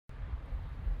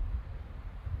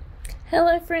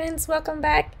Hello friends, welcome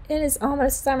back. It is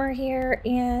almost summer here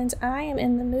and I am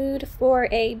in the mood for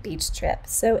a beach trip.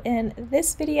 So in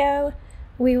this video,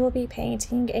 we will be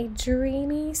painting a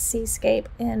dreamy seascape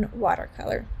in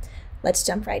watercolor. Let's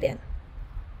jump right in.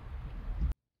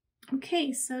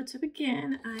 Okay, so to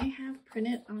begin, I have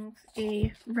printed off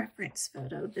a reference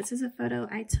photo. This is a photo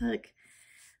I took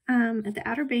at the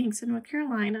Outer Banks in North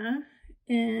Carolina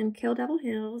in Kill Devil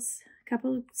Hills a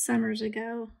couple of summers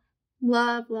ago.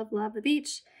 Love, love, love the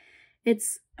beach.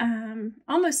 It's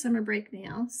almost summer break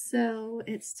now, so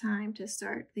it's time to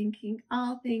start thinking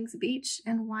all things beach,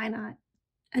 and why not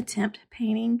attempt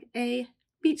painting a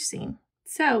beach scene.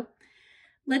 So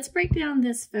let's break down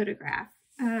this photograph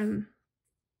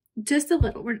just a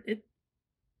little.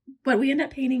 What we end up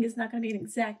painting is not going to be an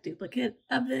exact duplicate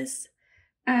of this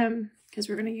because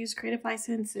we're going to use creative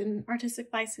license and artistic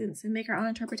license and make our own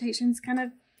interpretations, kind of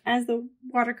as the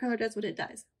watercolor does what it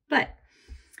does. But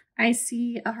I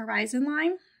see a horizon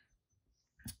line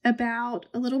about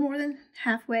a little more than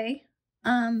halfway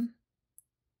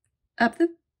up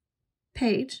the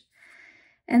page.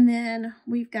 And then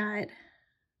we've got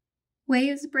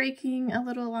waves breaking a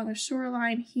little along the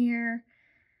shoreline here.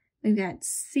 We've got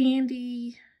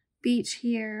sandy beach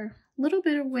here, a little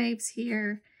bit of waves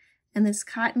here, and this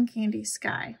cotton candy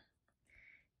sky.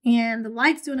 And the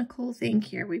light's doing a cool thing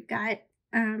here. We've got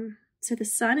so the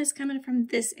sun is coming from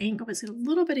this angle. It's got a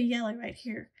little bit of yellow right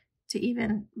here to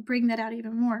even bring that out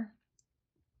even more.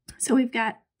 So we've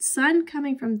got sun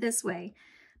coming from this way,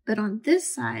 but on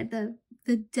this side,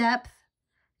 the depth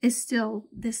is still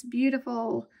this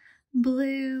beautiful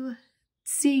blue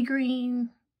sea green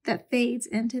that fades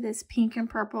into this pink and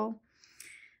purple.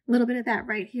 A little bit of that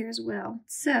right here as well.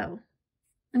 So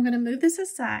I'm going to move this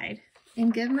aside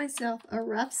and give myself a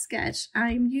rough sketch.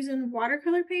 I'm using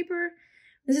watercolor paper.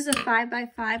 This is a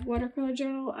 5x5 watercolor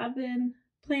journal I've been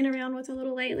playing around with a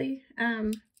little lately,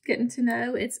 getting to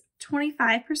know. It's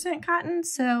 25% cotton,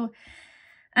 so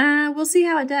we'll see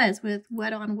how it does with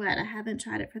wet on wet. I haven't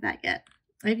tried it for that yet.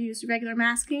 I've used regular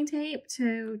masking tape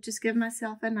to just give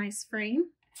myself a nice frame.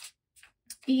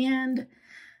 And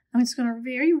I'm just going to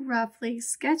very roughly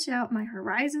sketch out my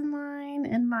horizon line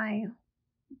and my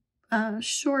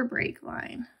shore break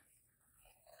line.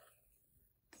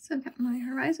 So I've got my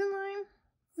horizon line.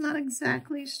 Not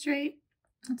exactly straight,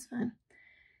 that's fine.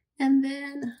 And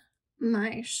then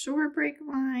my shore break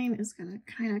line is going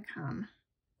to kind of come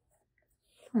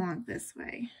along this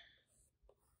way.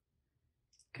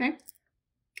 Okay,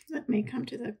 that may come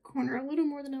to the corner a little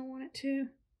more than I want it to.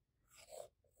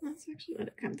 Let's actually let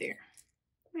it come there.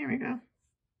 There we go.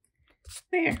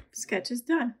 There, sketch is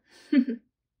done.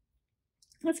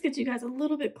 Let's get you guys a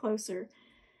little bit closer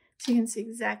so you can see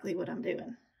exactly what I'm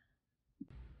doing.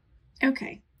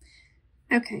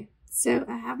 Okay, so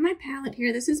I have my palette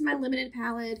here. This is my limited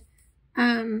palette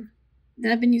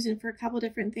that I've been using for a couple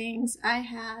different things. I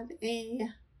have I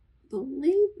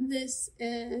believe this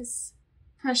is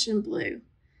Prussian blue.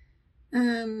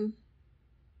 Pretty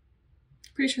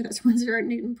sure that's Winsor &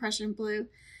 Newton Prussian blue.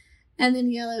 And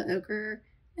then yellow ochre,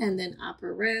 and then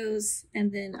opera rose,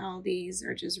 and then all these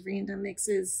are just random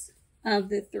mixes of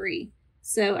the three.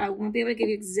 So I won't be able to give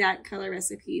you exact color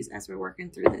recipes as we're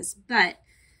working through this, but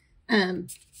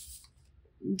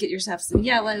get yourself some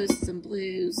yellows, some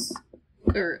blues,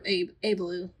 or a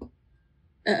blue,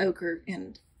 a ochre,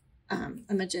 and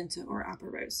a magenta or opera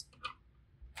rose.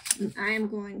 And I am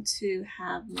going to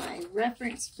have my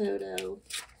reference photo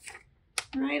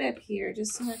right up here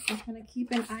just so I can kind of keep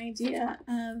an idea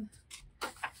of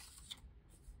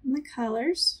the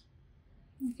colors.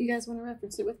 If you guys want to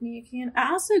reference it with me, you can.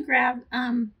 I also grabbed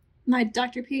my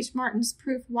Dr. P.H. Martin's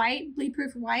Proof White, Bleed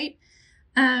Proof White.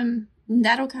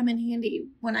 That'll come in handy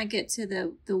when I get to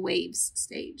the waves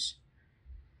stage.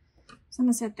 So I'm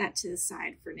going to set that to the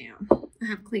side for now. I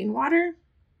have clean water,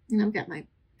 and I've got my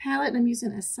palette, and I'm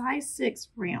using a size 6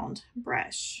 round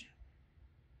brush.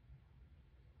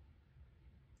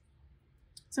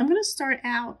 So I'm going to start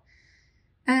out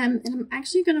and I'm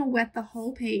actually going to wet the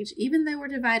whole page, even though we're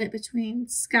divided between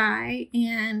sky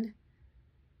and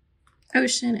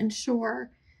ocean and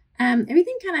shore.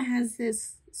 Everything kind of has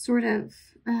this sort of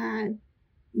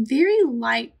very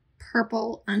light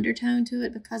purple undertone to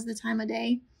it because of the time of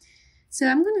day. So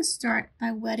I'm going to start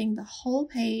by wetting the whole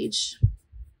page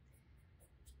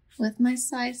with my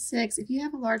size 6. If you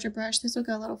have a larger brush, this will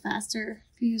go a little faster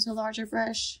if you use a larger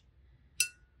brush.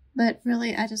 But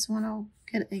really, I just want to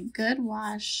get a good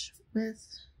wash with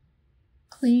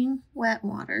clean, wet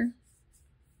water.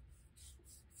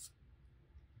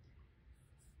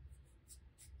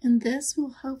 And this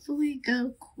will hopefully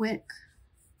go quick.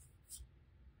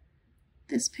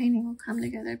 this painting will come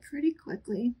together pretty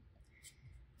quickly.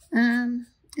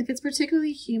 If it's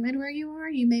particularly humid where you are,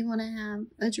 you may want to have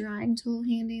a drying tool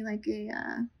handy, like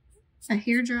a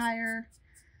hair dryer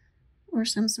or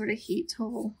some sort of heat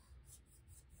tool,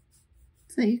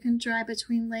 so you can dry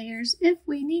between layers if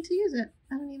we need to use it.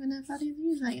 I don't even know if I'll need to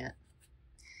use that yet.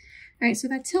 All right, so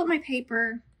if I tilt my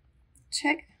paper,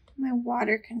 check my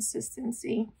water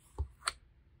consistency.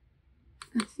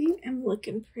 I think I'm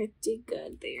looking pretty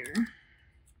good there.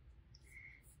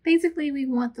 Basically, we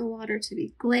want the water to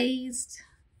be glazed,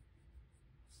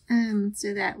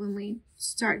 so that when we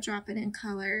start dropping in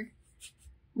color,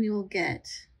 we will get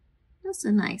just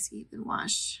a nice even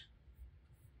wash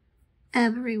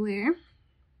everywhere.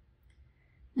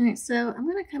 All right, so I'm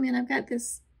going to come in. I've got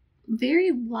this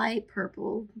very light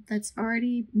purple that's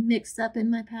already mixed up in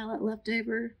my palette left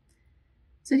over.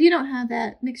 So if you don't have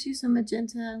that, mix you some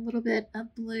magenta, a little bit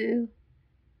of blue,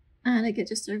 and I get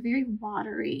just a very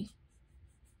watery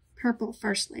purple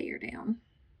first layer down.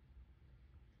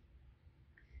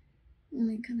 And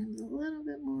then kind of a little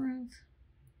bit more of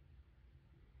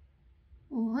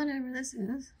whatever this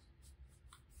is.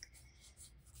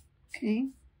 Okay,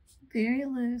 very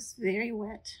loose, very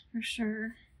wet for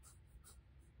sure.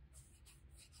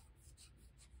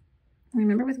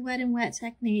 Remember, with wet and wet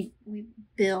technique, we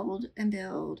build and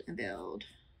build and build.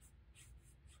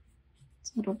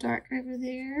 It's a little dark over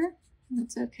there.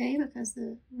 That's okay because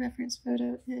the reference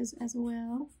photo is as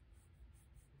well.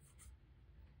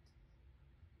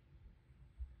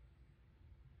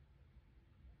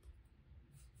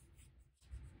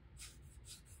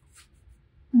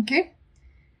 Okay,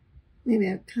 maybe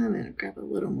I'll come in and grab a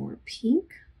little more pink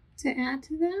to add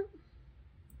to that.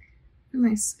 For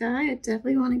my sky, I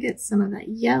definitely want to get some of that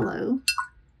yellow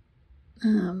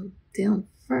down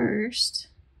first.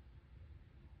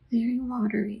 Very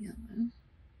watery yellow.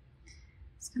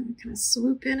 It's going to kind of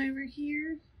swoop in over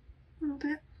here a little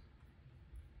bit.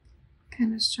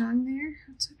 Kind of strong there.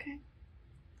 That's okay.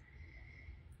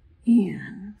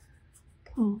 And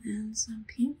pull in some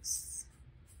pinks.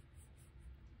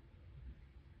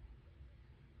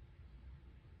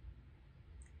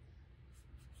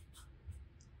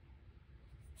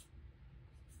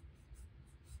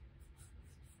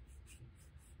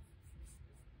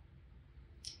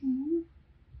 Okay.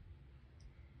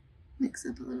 Mix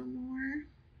up a little more.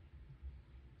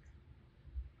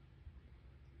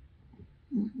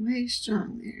 Very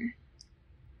strong there.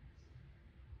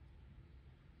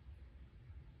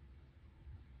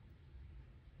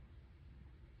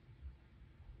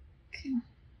 Okay.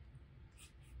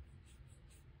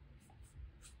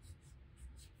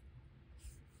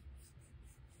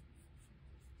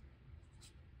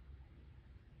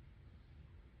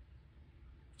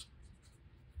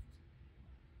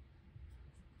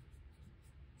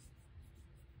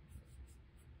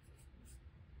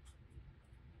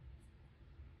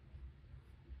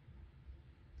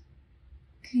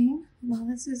 Okay,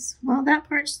 while that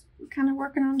part's kind of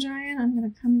working on drying, I'm going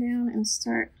to come down and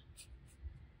start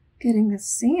getting the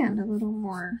sand a little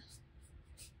more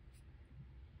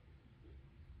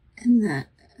in that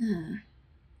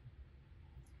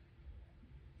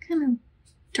kind of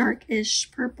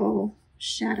darkish purple,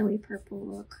 shadowy purple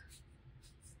look.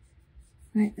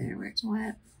 Right there where it's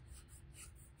wet.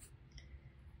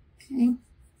 Okay.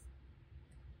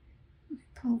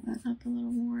 Pull that up a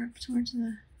little more up towards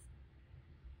the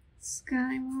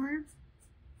sky more.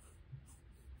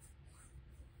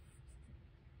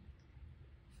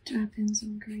 Drop in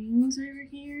some greens over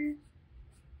here.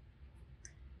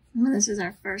 Well, this is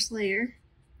our first layer,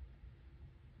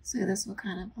 so this will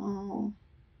kind of all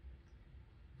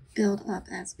build up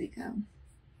as we go.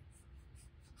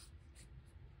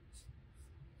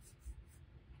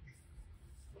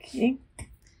 Okay,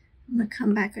 I'm going to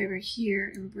come back over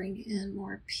here and bring in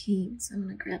more pink. So I'm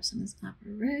going to grab some of this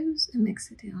Opera Rose and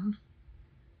mix it down.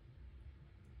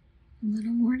 A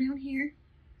little more down here.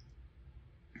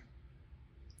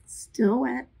 Still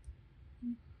wet.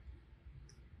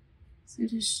 So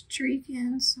just streak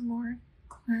in some more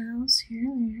clouds here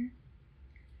and there.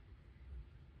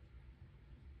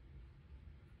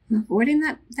 I'm avoiding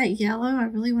that yellow. I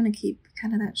really want to keep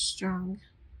kind of that strong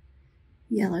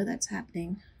yellow that's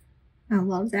happening. I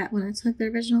love that when I took the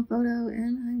original photo,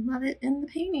 and I love it in the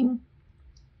painting.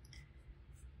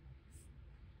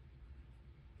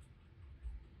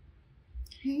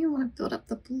 Okay, I want to build up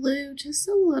the blue just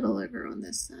a little over on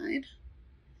this side.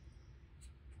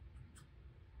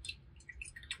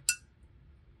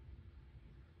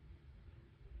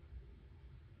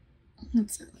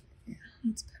 That's it. Yeah,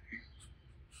 that's better.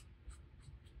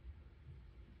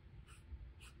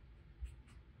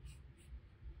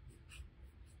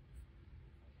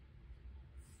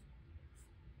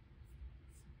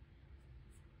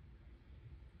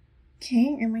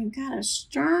 Okay, and we've got a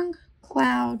strong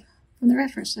cloud from the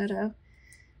reference photo.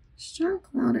 Strong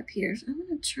cloud up here. So I'm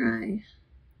going to try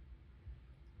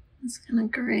this kind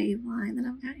of gray line that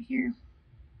I've got here.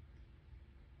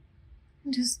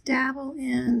 And just dabble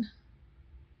in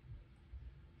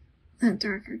that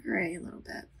darker gray a little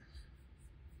bit.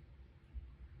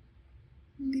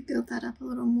 Maybe build that up a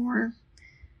little more.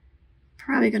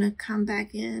 Probably going to come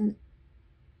back in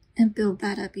and build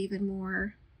that up even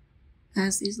more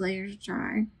as these layers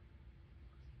dry.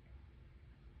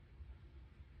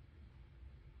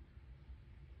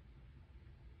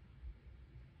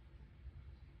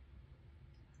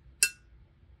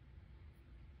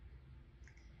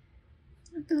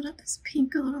 I'll build up this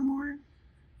pink a little more.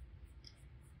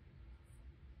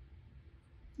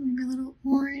 Maybe a little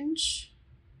orange.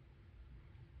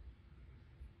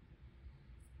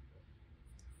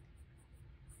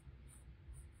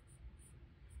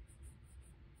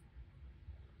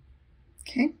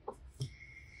 Okay.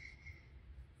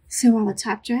 So while the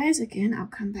top dries, again, I'll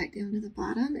come back down to the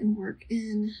bottom and work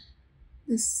in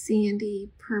the sandy,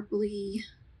 purpley,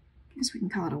 I guess we can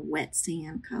call it a wet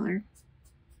sand color.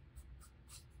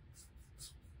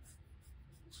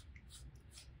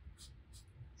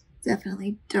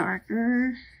 Definitely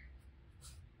darker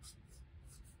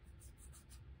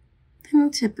than a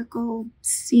typical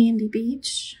sandy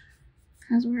beach,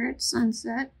 because we're at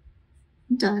sunset,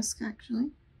 dusk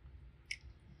actually.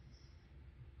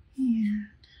 And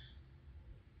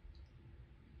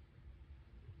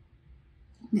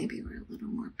maybe we're a little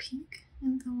more pink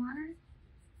in the water.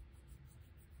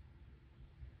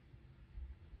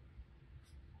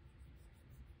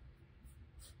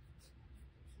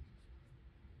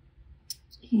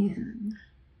 And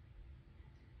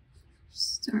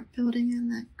start building in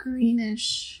that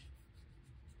greenish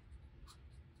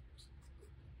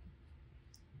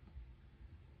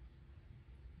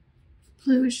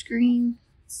bluish green,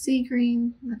 sea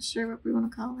green, not sure what we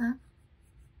want to call that.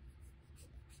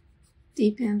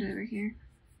 Deep end over here.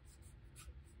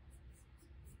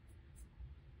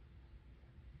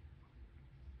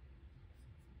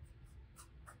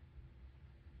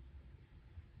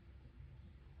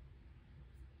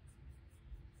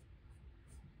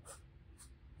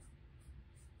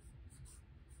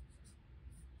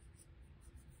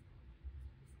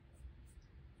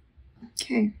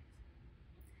 Okay,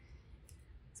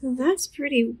 so that's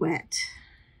pretty wet.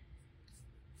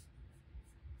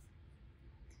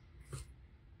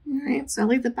 All right, so I'll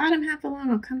leave the bottom half alone.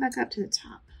 I'll come back up to the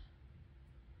top.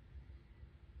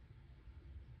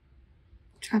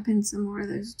 Drop in some more of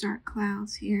those dark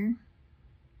clouds here.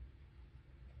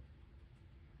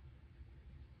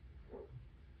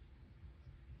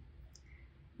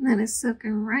 And that is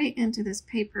soaking right into this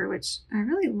paper, which I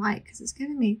really like because it's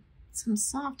giving me some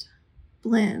soft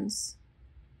blends.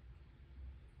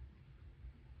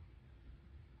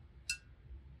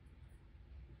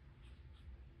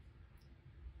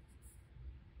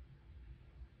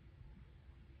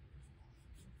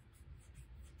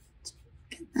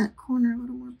 Get that corner a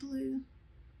little more blue.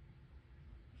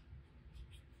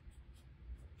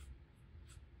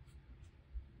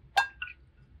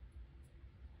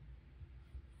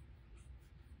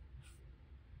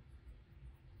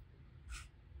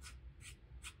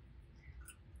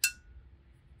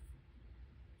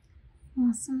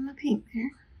 Some of the pink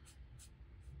there.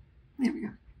 There we go.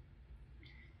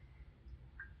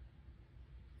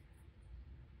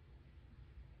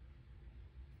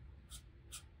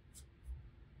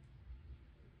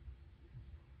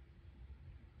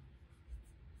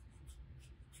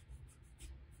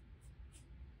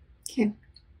 Okay.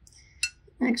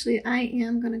 Actually, I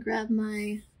am going to grab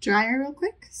my dryer real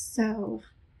quick. So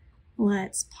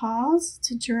let's pause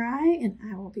to dry and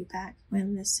I will be back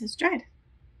when this has dried.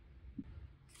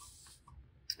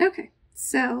 Okay,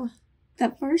 so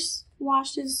the first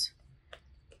wash is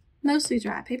mostly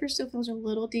dry. Paper still feels a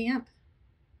little damp,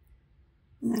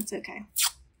 and that's okay.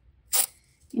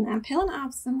 And I'm peeling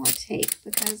off some more tape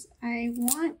because I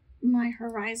want my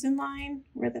horizon line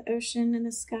where the ocean and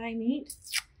the sky meet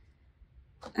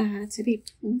to be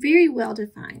very well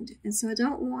defined. And so I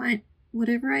don't want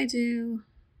whatever I do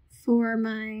for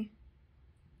my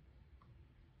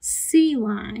sea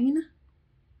line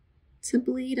to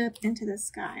bleed up into the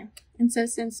sky. And so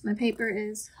since my paper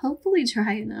is hopefully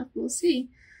dry enough, we'll see,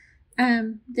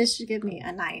 this should give me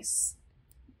a nice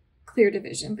clear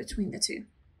division between the two.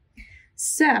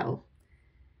 So I'm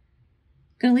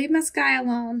gonna leave my sky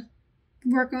alone,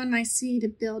 work on my sea to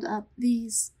build up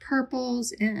these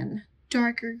purples and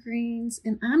darker greens,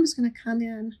 and I'm just gonna come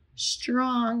in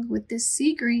strong with this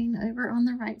sea green over on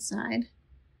the right side.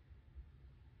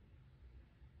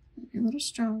 Maybe a little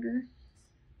stronger.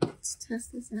 Let's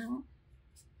test this out.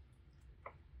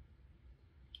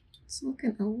 It's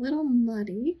looking a little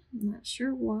muddy. I'm not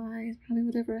sure why. It's probably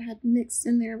whatever I had mixed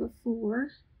in there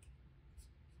before.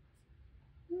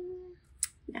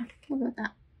 Yeah, we'll go with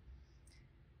that.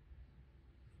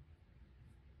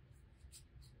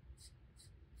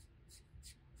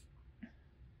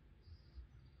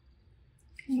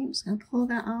 Okay, I'm just going to pull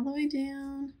that all the way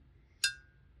down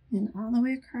and all the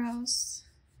way across.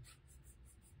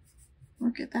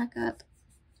 Work it back up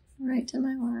right to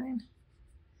my line.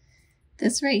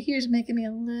 This right here is making me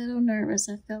a little nervous.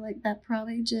 I feel like that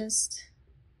probably just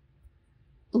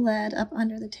bled up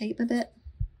under the tape a bit.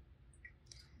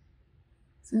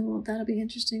 So well, that'll be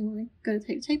interesting when we go to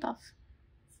take the tape off.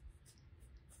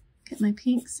 Get my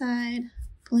pink side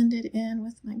blended in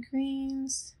with my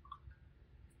greens,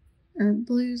 or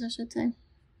blues I should say.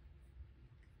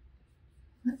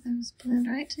 Let those blend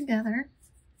right together.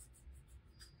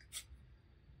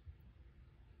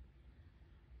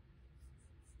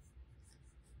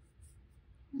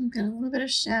 I've got a little bit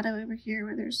of shadow over here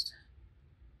where there's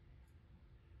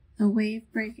a wave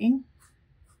breaking.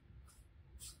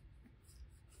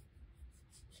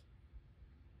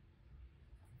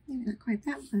 Maybe not quite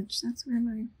that much. That's where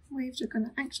my waves are going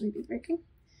to actually be breaking.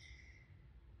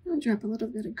 I'll drop a little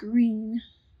bit of green.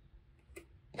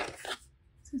 So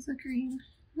it's a green.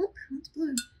 Oh, that's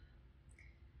blue.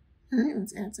 Alright,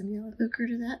 let's add some yellow ochre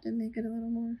to that to make it a little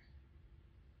more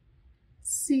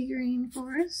sea green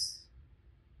for us.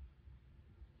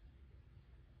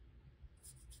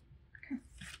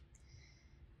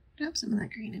 Drop some of that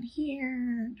green in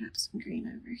here, drop some green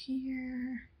over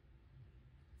here.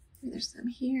 There's some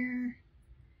here.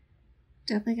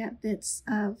 Definitely got bits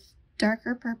of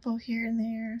darker purple here and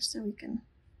there, so we can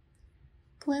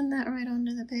blend that right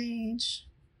onto the page.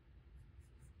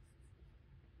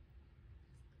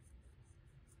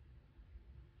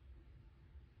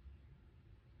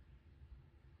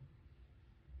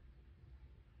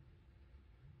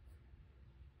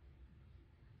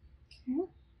 Okay.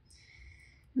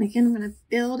 And again, I'm going to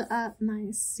build up my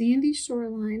sandy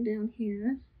shoreline down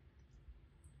here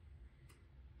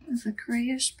with a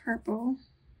grayish purple.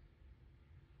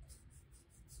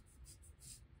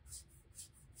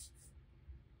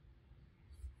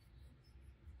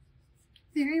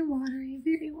 Very watery,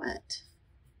 very wet.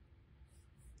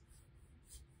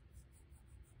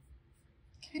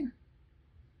 Okay.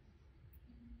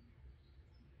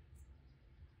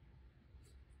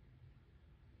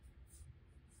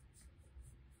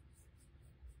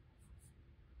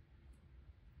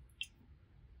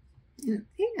 And I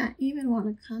think I even want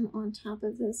to come on top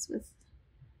of this with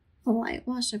a light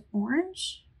wash of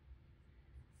orange.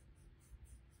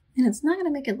 And it's not going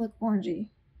to make it look orangey.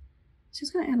 It's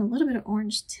just going to add a little bit of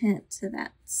orange tint to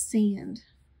that sand.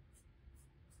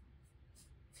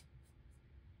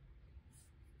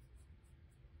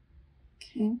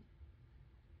 Okay.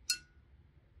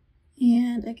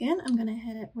 And again, I'm going to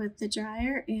hit it with the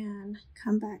dryer and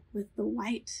come back with the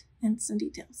white and some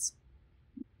details.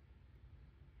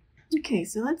 Okay,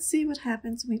 so let's see what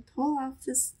happens when we pull off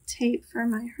this tape for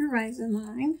my horizon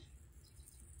line.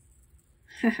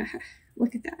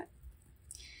 Look at that.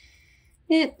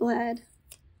 It bled.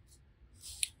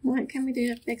 What can we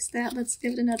do to fix that? Let's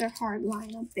give it another hard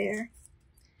line up there.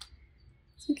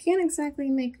 So we can't exactly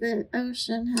make the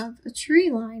ocean have a tree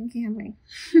line, can we?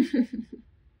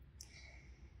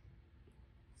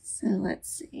 So let's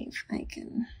see if I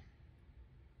can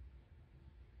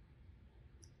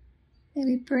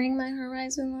maybe bring my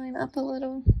horizon line up a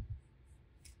little.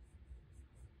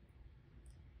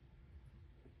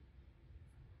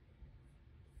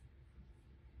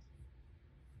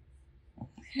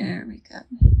 There we go.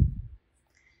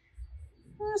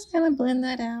 Let's kind of blend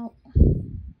that out.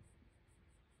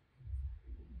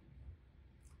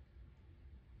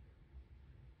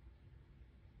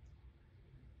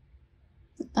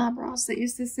 Bob Ross that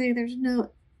used to say there's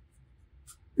no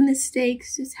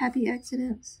mistakes, just happy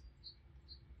accidents.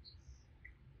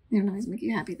 They don't always make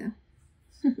you happy though.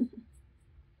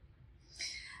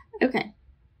 Okay.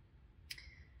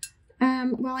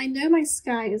 Well, I know my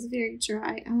sky is very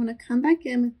dry. I want to come back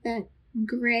in with that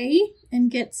gray and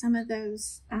get some of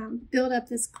those, build up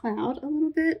this cloud a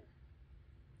little bit.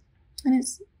 And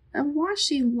it's a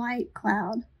washy light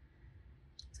cloud.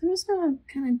 So I'm just going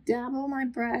to kind of dabble my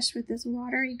brush with this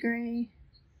watery gray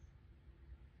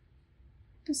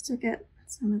just to get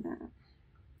some of that.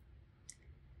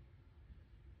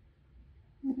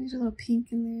 There's a little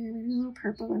pink in there, there's a little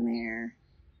purple in there.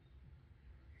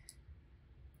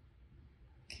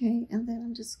 Okay, and then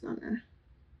I'm just gonna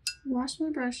wash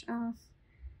my brush off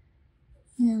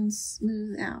and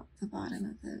smooth out the bottom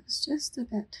of those just a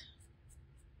bit.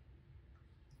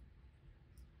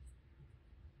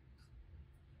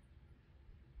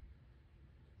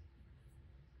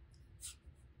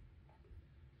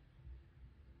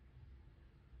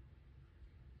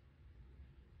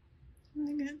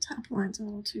 Maybe that top line's a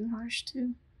little too harsh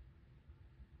too.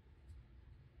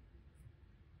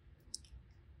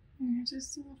 Yeah,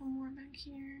 just a little more back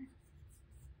here.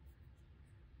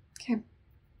 Okay.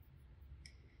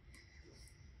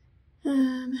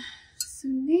 So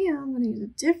now I'm going to use a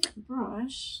different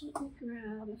brush. Let me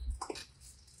grab.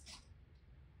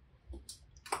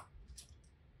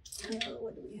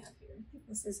 What do we have here? I think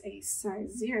this is a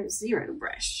size 00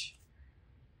 brush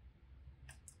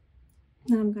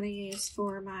that I'm going to use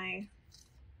for my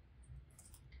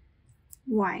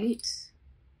white,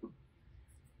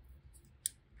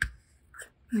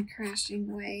 my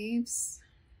crashing waves.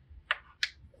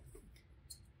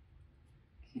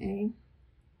 Okay,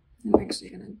 I'm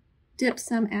actually going to dip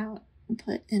some out and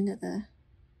put into the,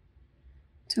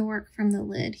 to work from the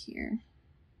lid here.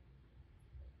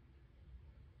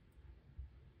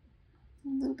 A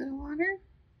little bit of water.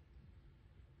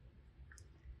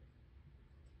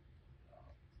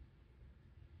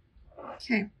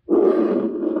 Okay.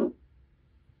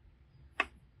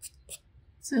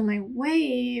 So my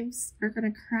waves are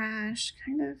going to crash,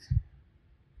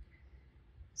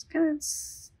 just kind of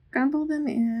scumble them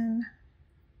in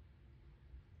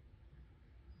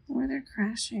where they're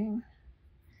crashing.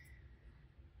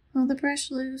 Pull the brush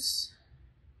loose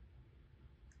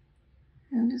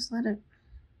and just let it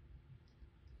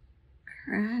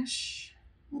crash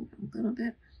a little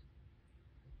bit.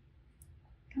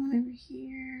 Come over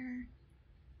here.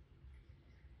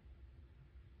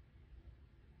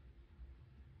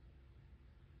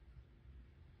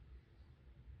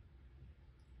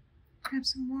 Grab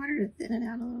some water to thin it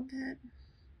out a little bit.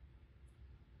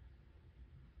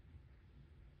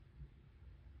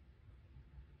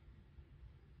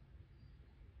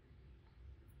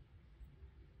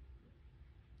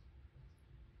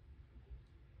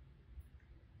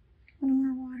 A little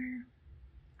more water.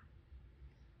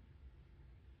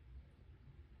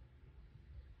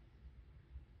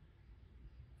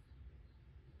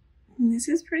 And this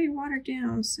is pretty watered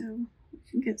down, so we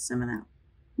can get some of that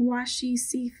washy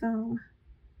sea foam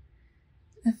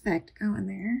effect going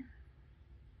there.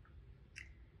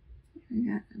 We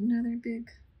got another big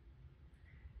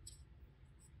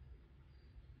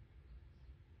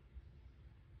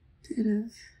bit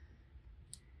of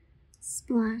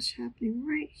splash happening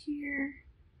right here.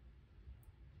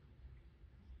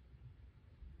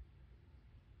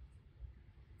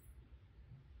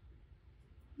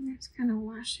 And it's kind of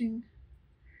washing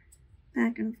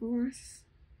back and forth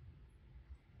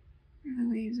where the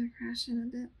waves are crashing a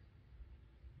bit.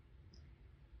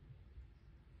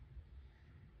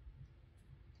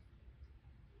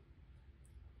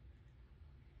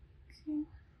 Okay.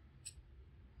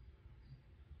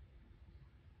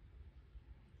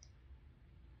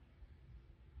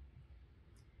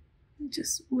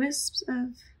 Just wisps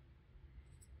of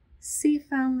sea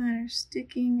foam that are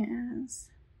sticking as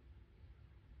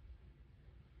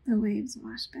the waves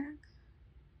wash back.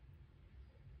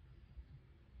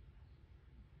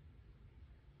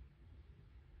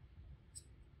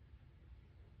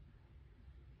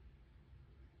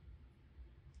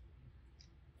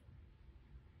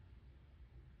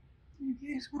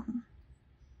 Maybe there's one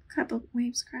couple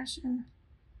waves crashing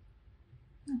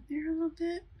up there a little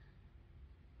bit.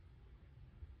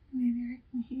 Maybe right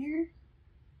in here.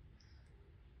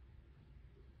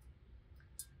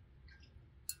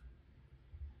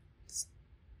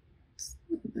 Let's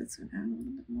move this one out a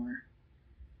little bit more.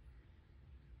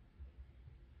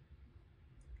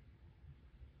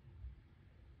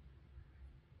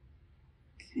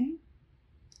 Okay.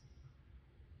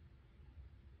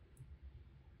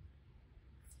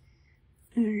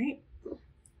 All right.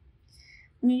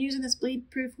 When you're using this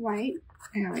bleed-proof white,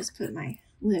 I always put my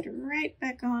lid right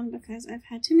back on because I've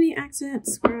had too many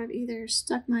accidents where I've either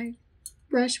stuck my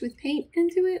brush with paint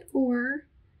into it or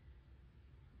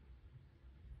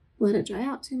let it dry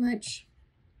out too much.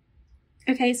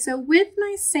 Okay, so with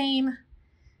my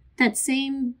that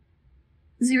same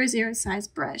 00 size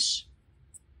brush,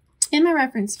 in my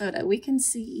reference photo, we can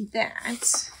see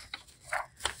that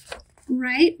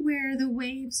right where the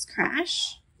waves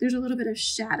crash, there's a little bit of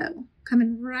shadow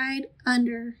coming right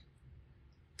under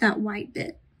that white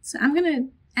bit. So I'm going to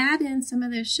add in some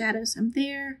of those shadows, some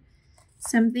there,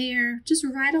 just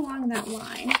right along that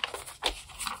line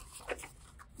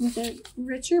with a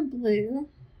richer blue.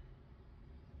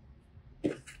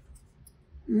 I'll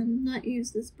not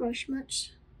use this brush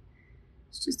much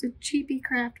It's just a cheapy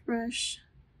craft brush.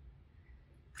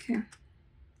 Okay.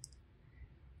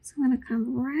 So I'm going to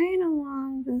come right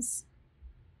along this.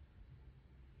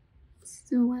 It's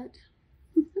still wet.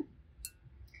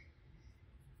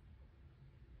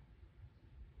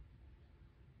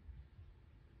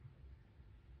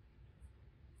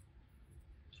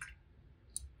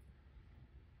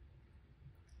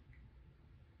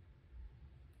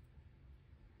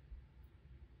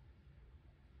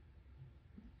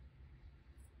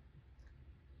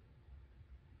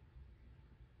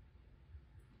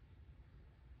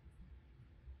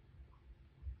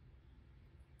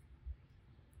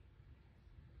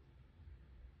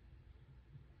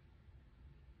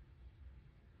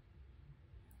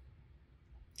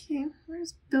 Okay, we're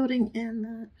just building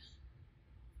in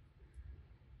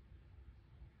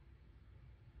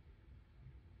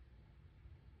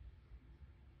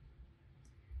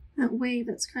that wave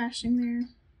that's crashing there.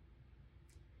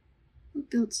 We'll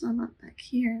build some up back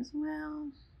here as well.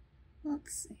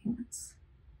 Let's see, let's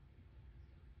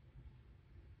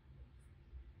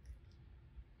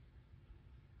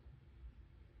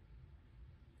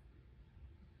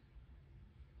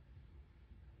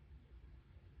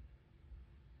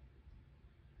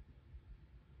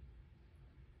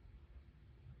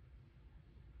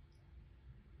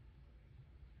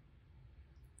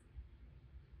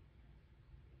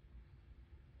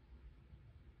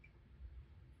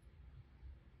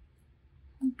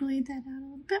bleed that out a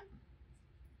little bit.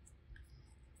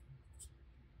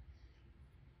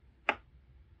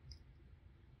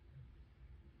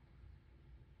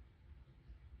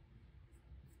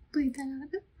 Bleed that out a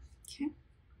bit. Okay.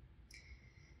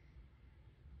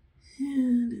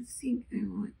 And I think I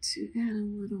want to add a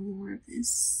little more of this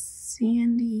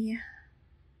sandy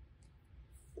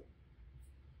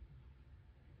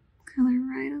color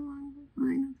right along the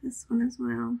line of this one as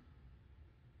well.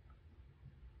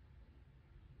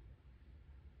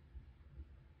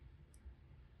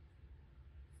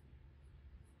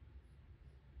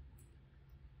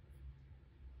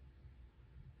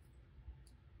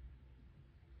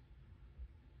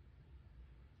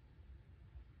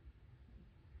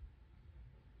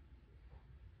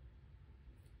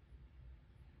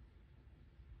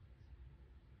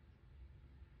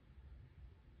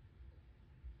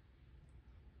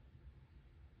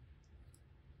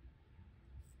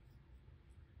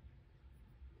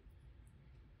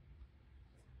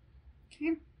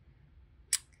 Okay.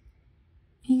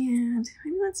 And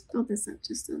maybe let's build this up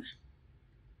just a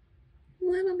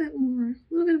little bit more. A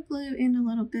little bit of blue and a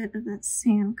little bit of that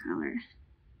sand color.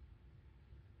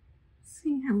 Let's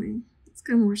see how many. Let's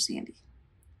go more sandy.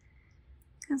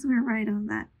 Because we're right on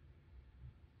that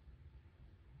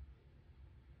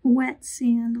wet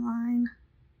sand line.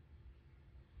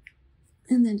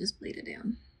 And then just bleed it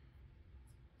down.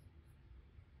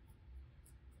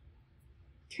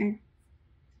 Okay.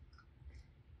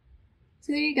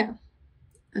 So there you go.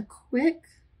 A quick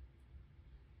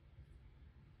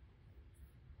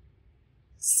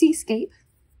seascape.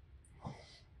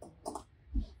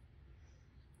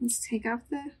 Let's take off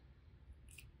the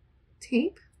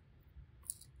tape.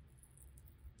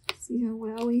 See how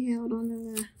well we held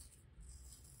onto the,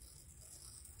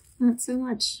 not so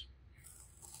much.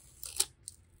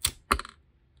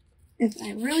 If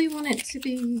I really want it to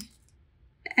be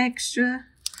extra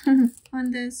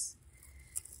on this,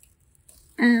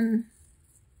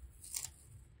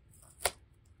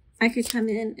 I could come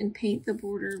in and paint the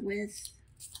border with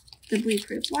the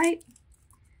Blueproof white,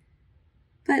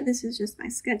 but this is just my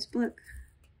sketchbook,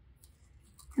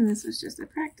 and this was just a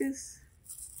practice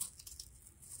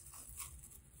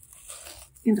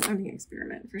and a learning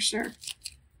experiment for sure.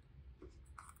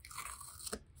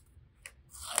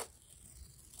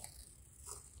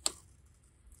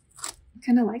 I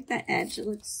kind of like that edge. It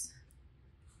looks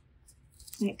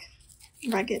like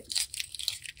rugged.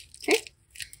 Okay,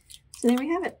 so there we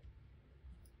have it.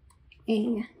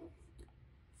 A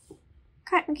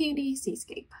cotton candy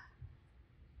seascape.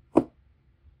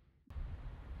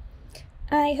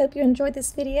 I hope you enjoyed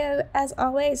this video. As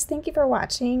always, thank you for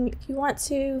watching. If you want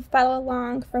to follow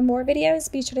along for more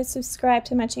videos, be sure to subscribe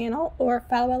to my channel or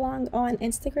follow along on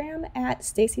Instagram at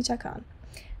StacyChacon.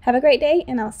 Have a great day,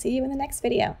 and I'll see you in the next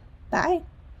video. Bye.